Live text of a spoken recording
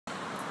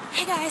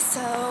Hey guys,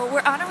 so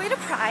we're on our way to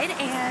Pride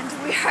and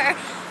we are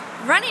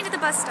running to the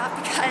bus stop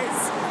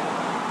because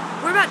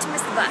we're about to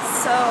miss the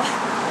bus. So,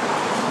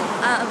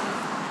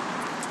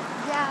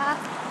 yeah.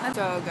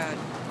 So good.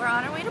 We're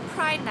on our way to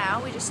Pride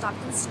now. We just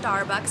stopped in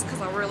Starbucks because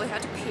I really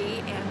had to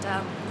pee and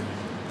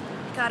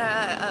got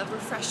a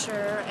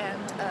refresher,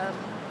 and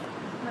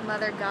my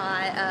mother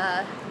got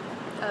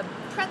a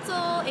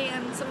pretzel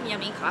and some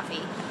yummy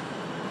coffee.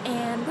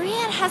 And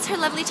Brianne has her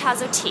lovely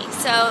Tazo tea.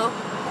 So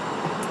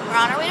we're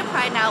on our way to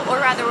Pride now, or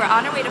rather we're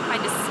on our way to find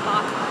a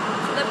spot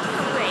for the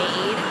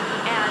parade,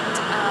 and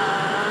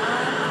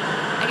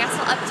I guess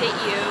I'll update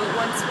you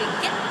once we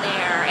get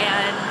there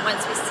and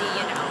once we see,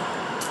 you know,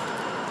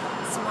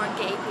 some more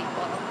gay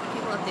people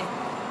of the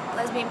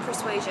lesbian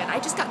persuasion. I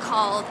just got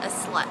called a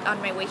slut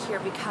on my way here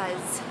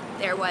because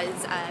there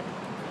was a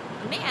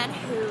man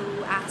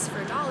who asked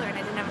for $1 and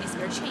I didn't have any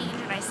spare change,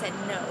 and I said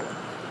no.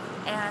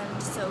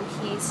 And so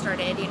he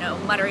started, you know,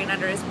 muttering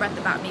under his breath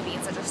about me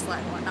being such a slut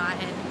and whatnot,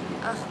 and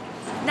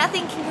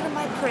nothing can get in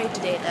my parade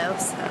today though,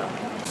 so.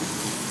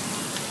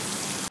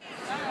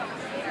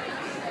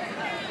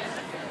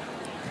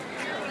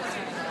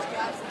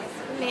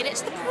 We made it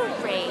to the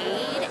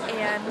parade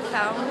and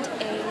found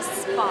a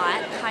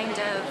spot, kind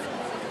of,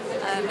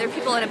 there are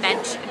people on a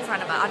bench in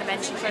front of us,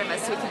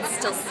 so we can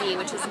still see,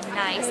 which is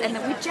nice. And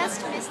then we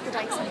just missed the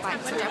Dykes and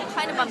Bikes, which I'm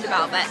kind of bummed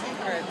about, but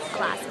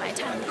alas, my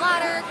tiny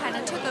bladder kind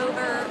of took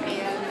over,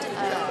 and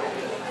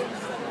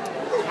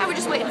now we're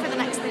just waiting for the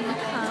next thing to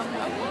come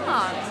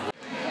along.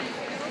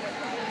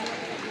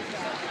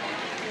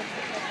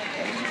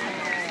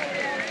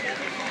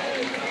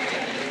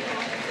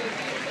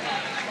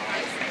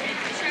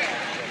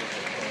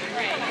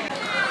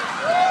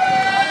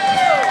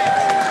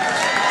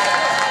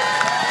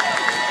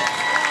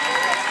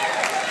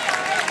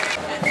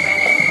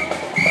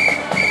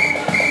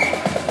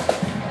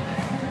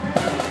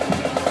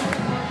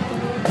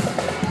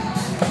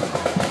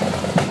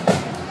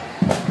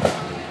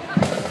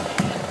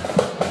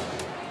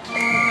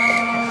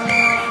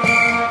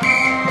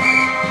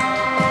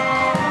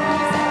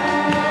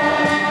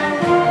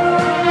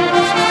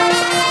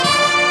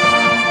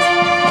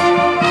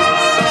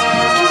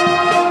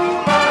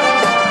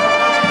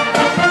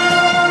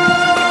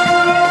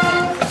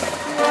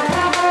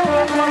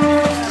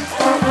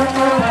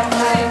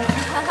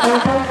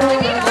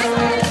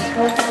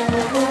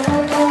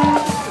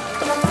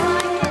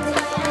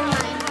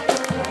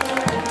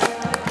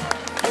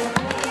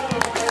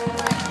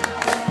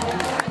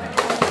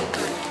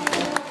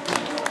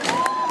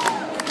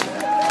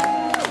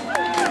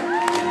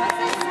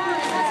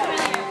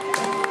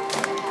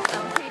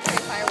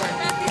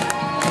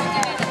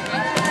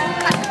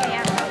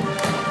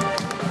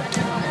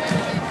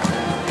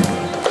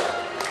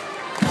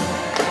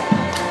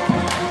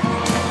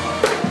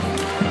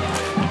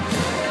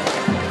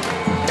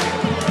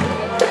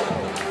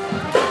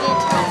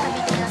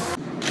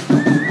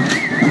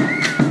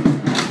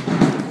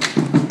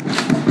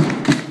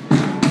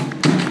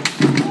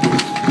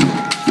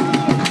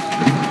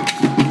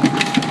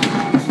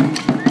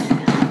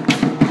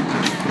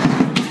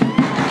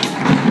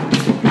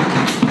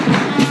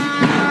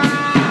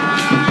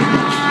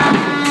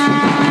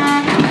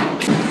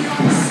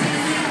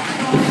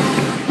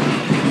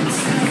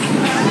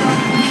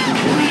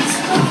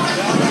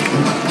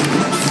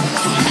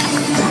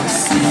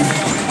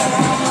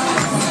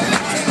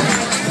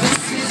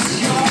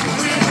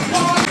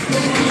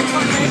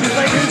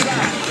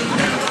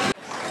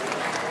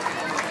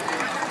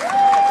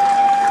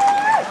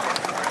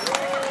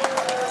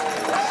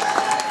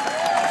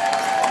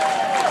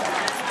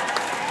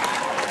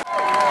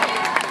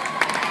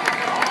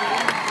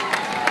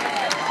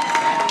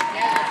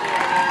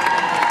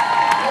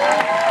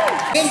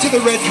 Into the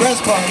red dress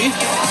party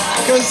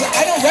because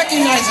I don't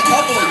recognize a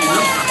couple of you.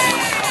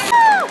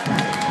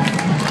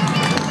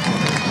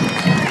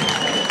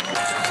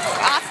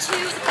 We're off to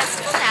the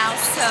festival now,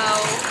 so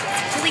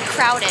it's really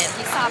crowded.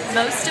 We saw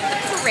most of the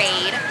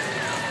parade.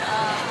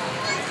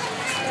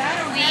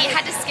 We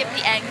had to skip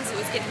the end because it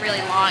was getting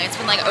really long. It's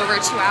been like over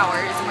 2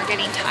 hours and we're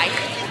getting tired.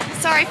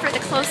 Sorry for the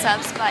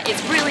close-ups, but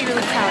it's really,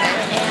 really crowded.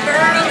 And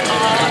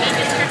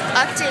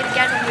update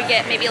again when we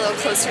get maybe a little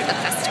closer to the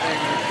festival.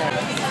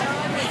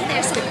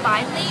 There, so we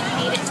finally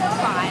made it to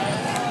Pride.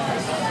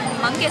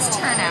 Humongous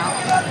turnout.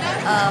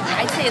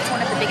 I'd say it's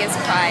one of the biggest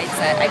prides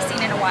that I've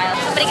seen in a while.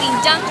 Somebody getting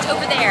dunked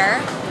over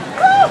there.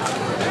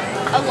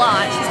 A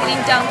lot. She's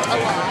getting dunked a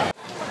lot.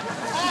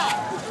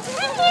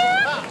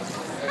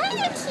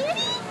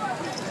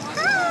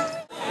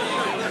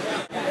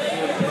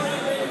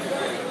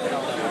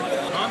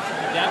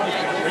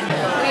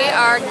 We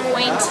are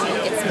going to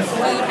get some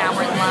food now.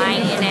 We're in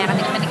line, and I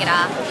think I'm going to get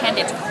a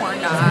handouts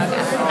corn dog, a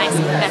nice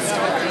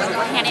festival food.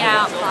 We're handing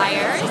out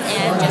flyers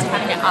and just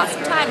having an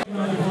awesome time.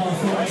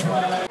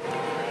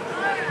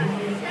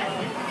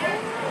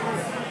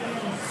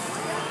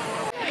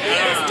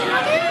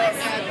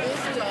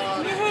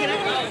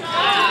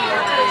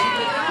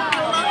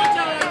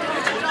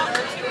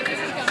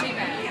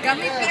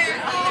 Gummy bear.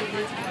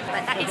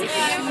 But that is a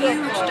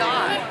huge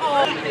dog.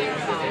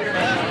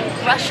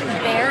 Russian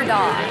bear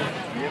dog.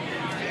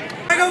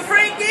 I go,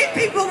 Frank, gay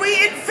people, we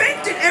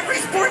invented every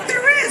sport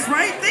there is,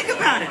 right? Think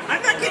about it.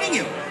 I'm not kidding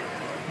you.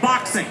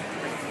 Boxing.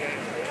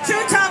 2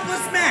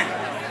 topless men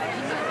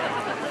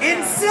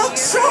in silk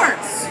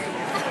shorts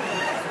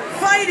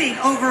fighting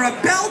over a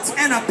belt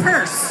and a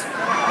purse.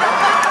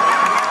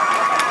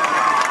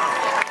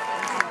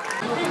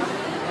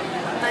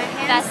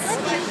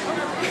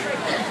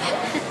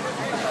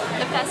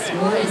 The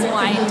festival is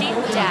winding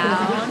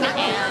down,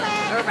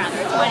 and, or rather,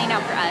 it's winding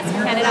down for us. We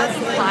handed out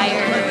some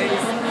flyers.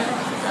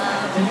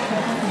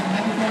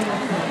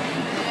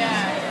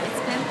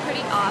 It's been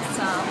pretty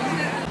awesome.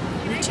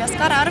 We just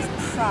got out of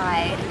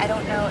Pride. I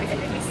don't know if you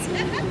can see.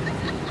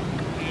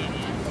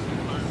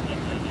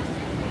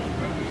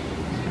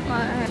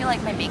 I feel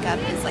like my makeup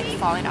is like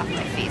falling off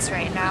my face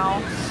right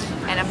now,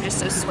 and I'm just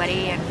so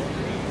sweaty, and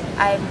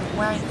I'm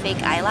wearing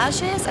fake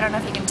eyelashes. I don't know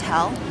if you can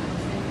tell.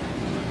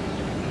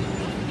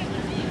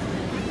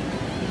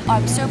 Oh,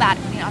 I'm so bad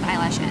at putting on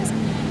eyelashes,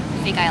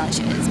 fake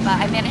eyelashes, but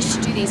I managed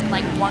to do these in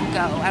like one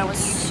go. I was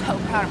so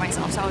proud of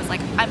myself, so I was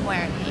like, I'm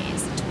wearing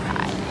these to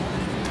Pride.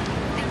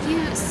 Thank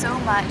you so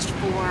much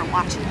for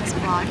watching this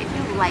vlog. If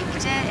you liked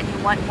it and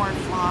you want more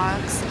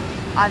vlogs,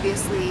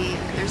 obviously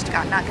there's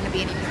not going to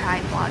be any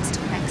Pride vlogs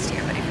till next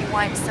year, but if you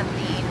want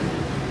something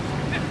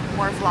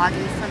more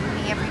vloggy from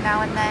me every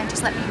now and then,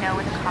 just let me know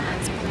in the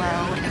comments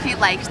below. And if you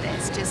liked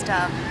this, just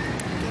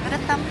give it a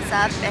thumbs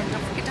up, and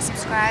don't forget to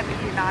subscribe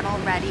if you're not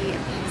already. It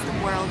means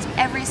the world to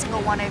every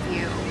single one of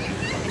you.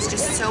 It's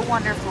just so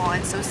wonderful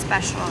and so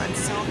special and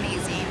so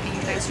amazing, and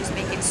you guys just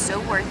make it so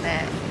worth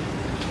it.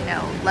 You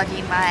know,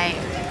 lugging my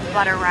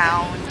butt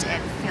around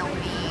and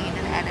filming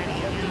and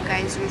editing. You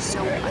guys are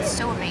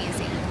so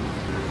amazing.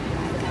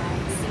 Bye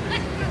guys.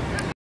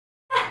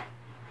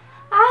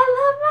 I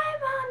love my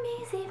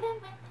mommies even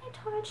when they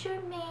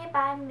torture me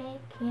by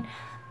making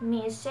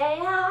me say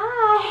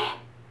hi.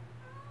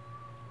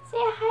 Say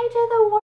hi to the world.